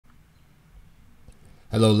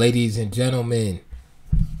Hello, ladies and gentlemen.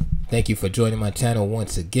 Thank you for joining my channel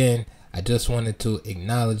once again. I just wanted to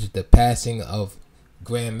acknowledge the passing of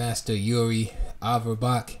Grandmaster Yuri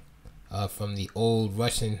Averbakh from the old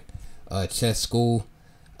Russian chess school.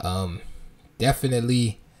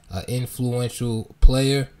 Definitely an influential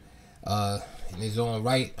player in his own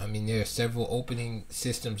right. I mean, there are several opening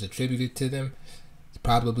systems attributed to them.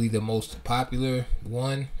 Probably the most popular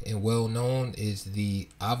one and well known is the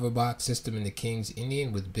Averbakh system in the King's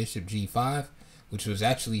Indian with Bishop G5, which was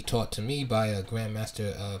actually taught to me by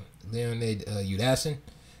Grandmaster Leonid Yudassin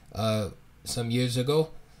some years ago.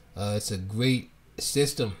 It's a great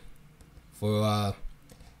system for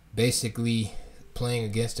basically playing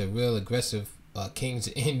against a real aggressive King's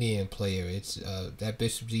Indian player. It's that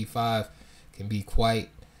Bishop G5 can be quite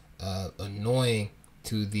annoying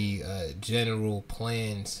to the general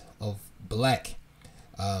plans of black.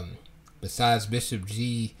 Besides Bishop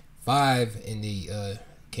G5 in the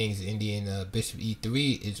King's Indian, Bishop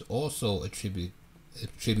E3 is also attributed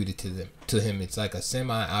to him. It's like a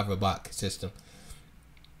semi-Averbakh system.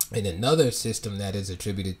 And another system that is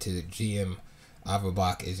attributed to GM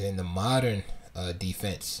Averbakh is in the modern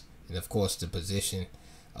defense, and of course the position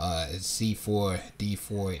is C4,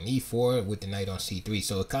 D4, and E4 with the knight on C3.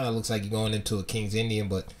 So it kind of looks like you're going into a King's Indian,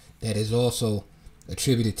 but that is also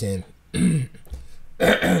attributed to him.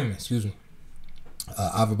 Excuse me.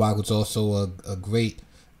 Averbakh was also a great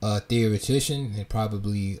theoretician and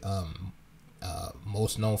probably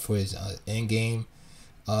most known for his endgame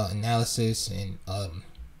analysis and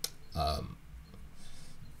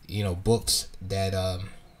books that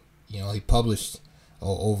he published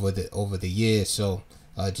over the years. So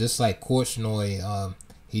just like Korchnoi,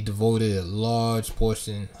 he devoted a large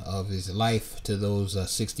portion of his life to those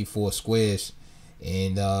 64 squares,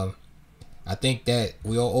 and I think that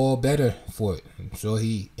we are all better for it. I'm sure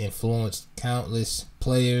he influenced countless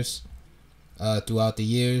players throughout the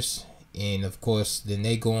years, and of course then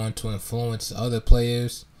they go on to influence other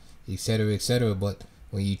players, etc., etc. But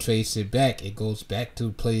when you trace it back, it goes back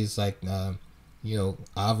to players like Averbakh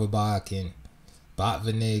and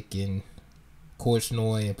Botvinnik and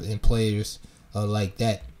Korchnoi and players like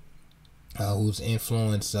that, whose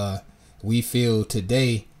influence we feel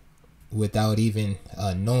today without even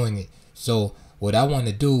knowing it. So what I want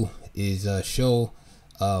to do is show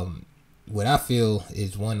what I feel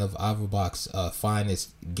is one of Averbach's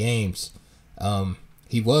finest games.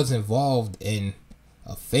 He was involved in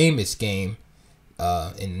a famous game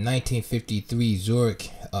in 1953 Zurich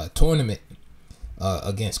tournament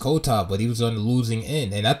against Kotov, but he was on the losing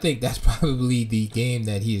end, and I think that's probably the game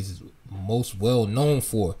that he is most well known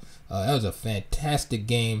for. That was a fantastic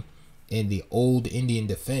game in the old Indian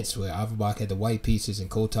defense where Averbakh had the white pieces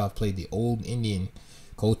and Kotov played the old Indian.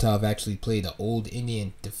 Kotov actually played the old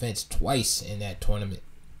Indian defense twice in that tournament,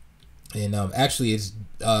 and actually it's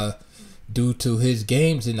due to his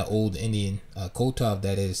games in the old Indian Kotov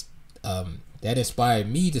that inspired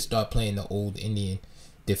me to start playing the old Indian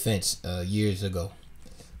defense years ago.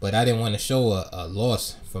 But I didn't want to show a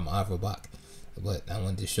loss from Averbakh, but I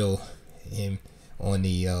wanted to show him on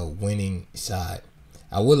the winning side.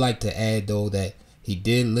 I would like to add though that he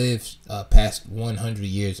did live past 100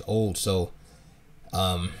 years old, so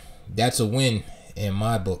that's a win in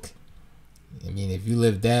my book. I mean, if you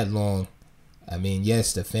live that long, I mean,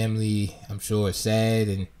 yes, the family, I'm sure, is sad,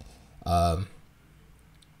 and of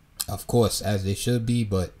course, as they should be,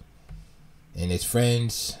 and his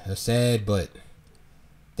friends are sad, but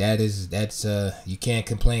that's you can't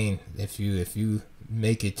complain if you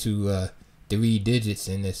make it to 3 digits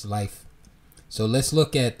in this life. So let's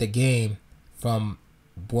look at the game from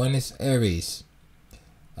Buenos Aires,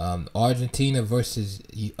 Argentina versus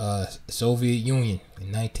Soviet Union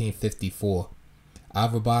in 1954.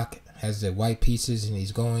 Averbakh has the white pieces and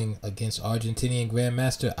he's going against Argentinian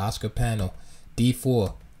Grandmaster Oscar Pano.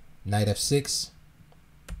 D4, knight f6,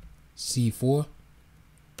 c4,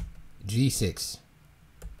 g6,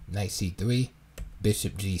 knight c3,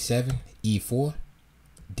 bishop g7, e4,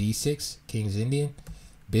 d6, King's Indian,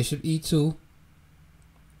 bishop e2,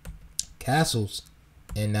 castles,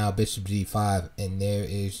 and now bishop g5, and there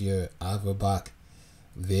is your Averbakh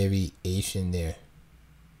variation there.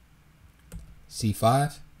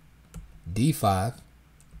 c5, d5,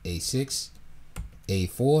 a6,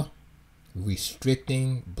 a4,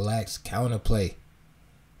 restricting black's counterplay.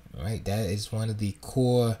 All right, that is one of the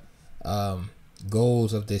core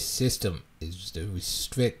goals of this system, is to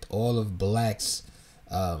restrict all of black's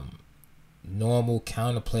normal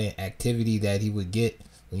counterplay activity that he would get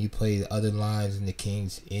when you play the other lines in the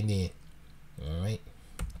King's Indian. All right,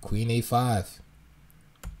 queen a5,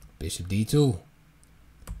 bishop d2,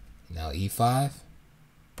 now e5,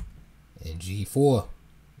 and G4.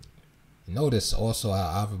 Notice also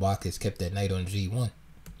how Averbakh has kept that knight on G1.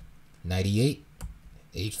 Knight E8,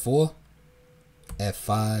 H4,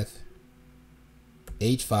 F5,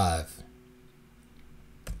 H5,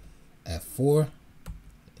 F4,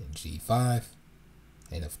 and G5.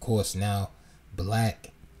 And of course now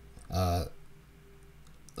black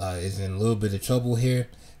is in a little bit of trouble here,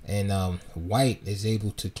 and white is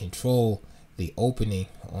able to control the opening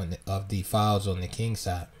of the files on the king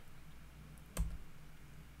side.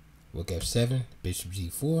 Rook F7, bishop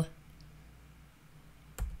G4,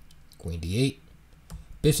 queen D8,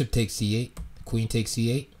 bishop takes C8, queen takes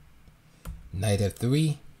C8, knight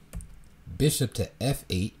F3, bishop to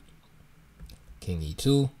F8, king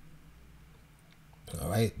E2.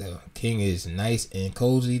 Alright, the king is nice and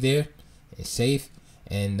cozy there and safe,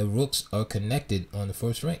 and the rooks are connected on the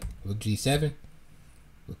first rank. Rook G7,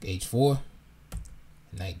 rook H4,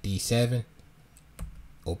 knight D7,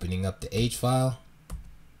 opening up the H file,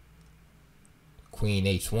 queen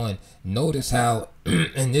H1. Notice how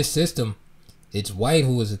in this system it's white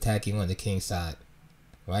who is attacking on the king side,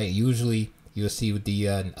 right? Usually you'll see with the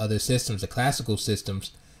other systems, the classical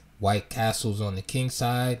systems, white castles on the king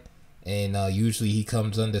side, and usually he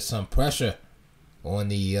comes under some pressure on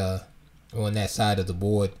the on that side of the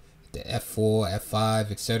board. The F4,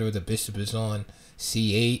 F5, etc. The bishop is on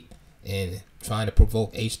C8 and trying to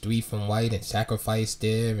provoke H3 from white and sacrifice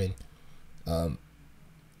there, and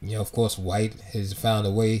you know, of course, white has found a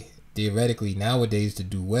way theoretically nowadays to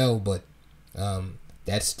do well, but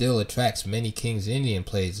that still attracts many King's Indian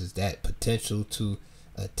players, is that potential to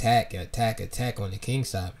attack on the king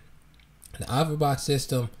side. The Averbakh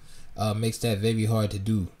system makes that very hard to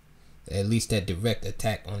do, at least that direct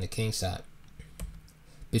attack on the king side.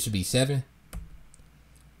 Bishop E7,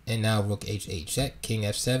 and now rook H8 check, king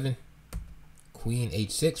F7, queen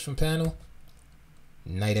H6 from panel,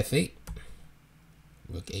 knight F8,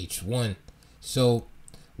 rook H1. So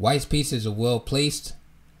white's pieces are well placed,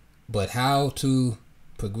 but how to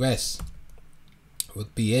progress?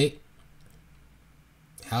 Rook B8,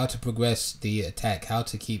 how to progress the attack, how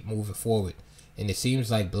to keep moving forward. And it seems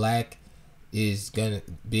like black is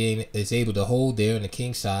able to hold there on the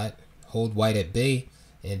king side, hold white at bay,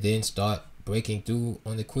 and then start breaking through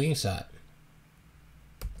on the queen side.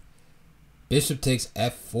 Bishop takes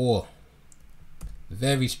F4.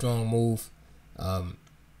 Very strong move.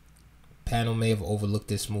 Panel may have overlooked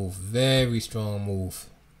this move. Very strong move.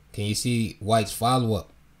 Can you see white's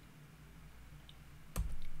follow-up?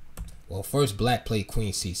 Well, first black played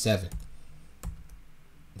queen C7.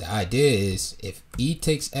 The idea is if E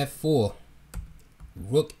takes F4,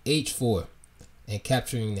 rook H4, and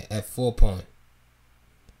capturing the F4 pawn.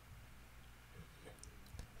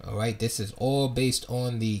 Alright, this is all based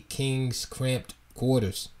on the king's cramped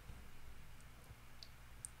quarters.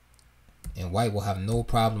 And white will have no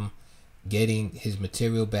problem getting his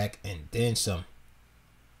material back and then some.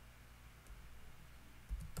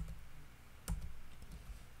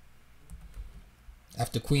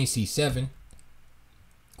 After queen C7,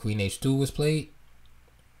 queen H2 was played.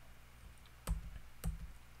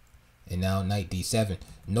 And now knight D7.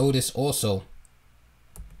 Notice also,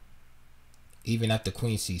 even after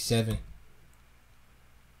queen C7,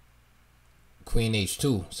 queen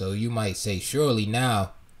H2. So you might say, surely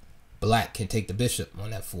now black can take the bishop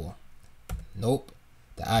on F4. Nope.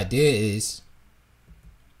 The idea is,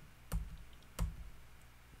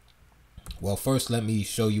 well, first let me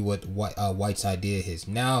show you what white's idea is.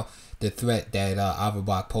 Now the threat that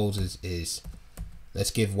Averbakh poses is,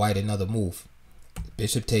 let's give white another move.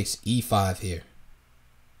 Bishop takes E5 here.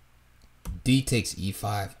 D takes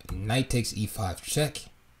E5. Knight takes E5 check.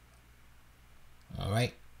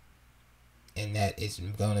 Alright. And that is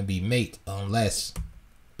going to be mate unless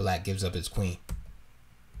black gives up his queen.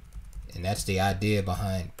 And that's the idea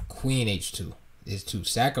behind queen H2, is to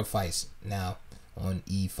sacrifice now on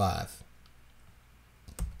E5.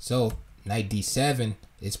 So knight D7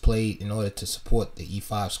 is played in order to support the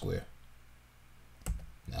E5 square.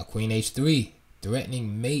 Now queen H3,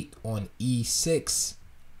 threatening mate on E6.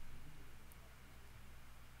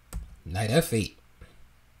 Knight F8,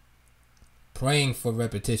 praying for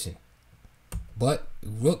repetition. But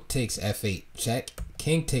rook takes F8 check,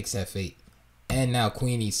 king takes F8, and now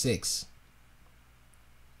queen E6.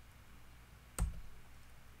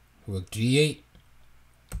 Rook G8,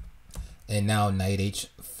 and now knight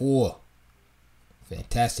H4.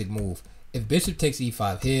 Fantastic move. If bishop takes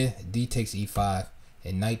E5 here, D takes E5,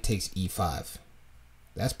 and knight takes E5.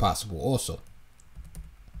 That's possible also.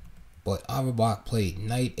 But Averbakh played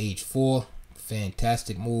knight H4.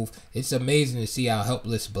 Fantastic move. It's amazing to see how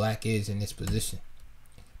helpless black is in this position.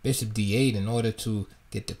 Bishop D8 in order to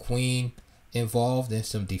get the queen involved in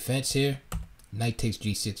some defense here. Knight takes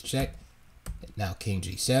g6 check. Now king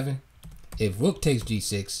g7. If rook takes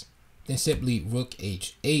g6, then simply rook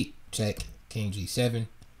h8 check, king g7,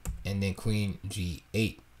 and then queen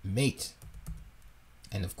g8 mate.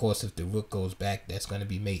 And of course, if the rook goes back, that's going to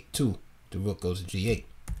be mate 2. The rook goes to g8.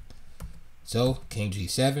 So king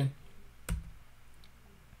g7.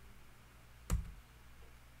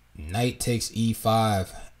 Knight takes e5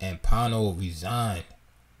 and Pano resigned.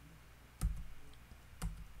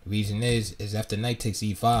 Reason is after knight takes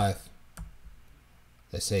e5,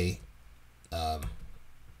 let's say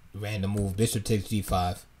random move, bishop takes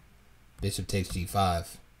g5, bishop takes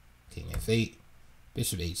g5, king f8,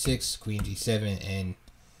 bishop h6, queen g7, and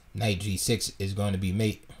knight g6 is going to be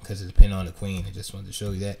mate because it's pinned on the queen. I just wanted to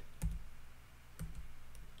show you that.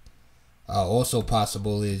 Also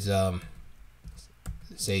possible is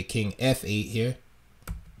say king f8 here,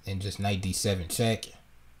 and just knight d7 check,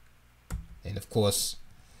 and of course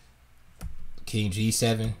king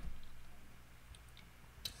g7,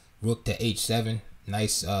 rook to h7,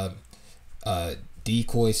 nice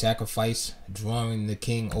decoy sacrifice, drawing the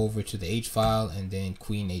king over to the h file, and then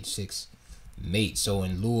queen h6 mate. So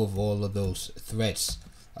in lieu of all of those threats,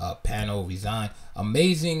 Pano resigned.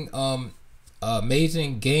 Amazing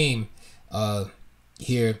amazing game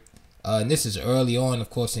here. And this is early on, of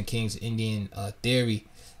course, in King's Indian theory,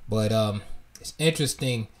 but it's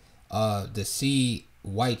interesting to see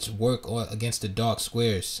white's work against the dark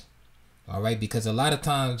squares. All right, because a lot of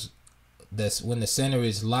times when the center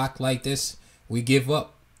is locked like this, we give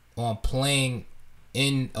up on playing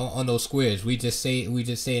on those squares. We just say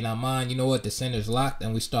in our mind, you know what, the center is locked,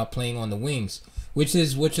 and we start playing on the wings, which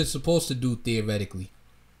is what you're supposed to do theoretically.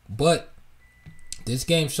 But this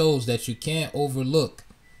game shows that you can't overlook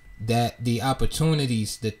that the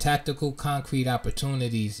opportunities, the tactical concrete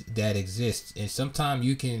opportunities that exist, and sometimes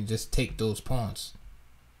you can just take those pawns.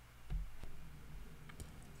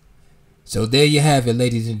 So there you have it,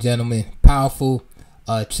 ladies and gentlemen. Powerful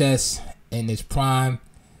chess in its prime,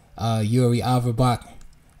 Yuri Averbakh.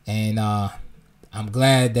 And I'm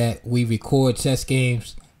glad that we record chess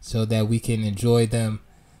games so that we can enjoy them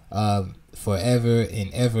forever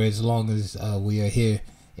and ever, as long as we are here.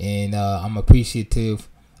 And I'm appreciative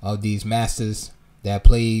of these masters that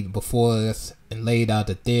played before us and laid out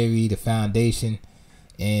the theory, the foundation,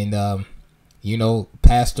 and you know,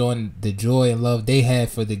 passed on the joy and love they had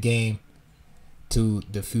for the game to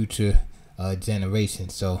the future generation.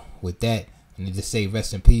 So with that, I'm gonna just say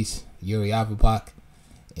rest in peace, Yuri Averbakh,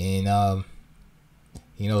 and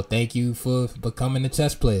you know, thank you for becoming a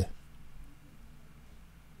chess player.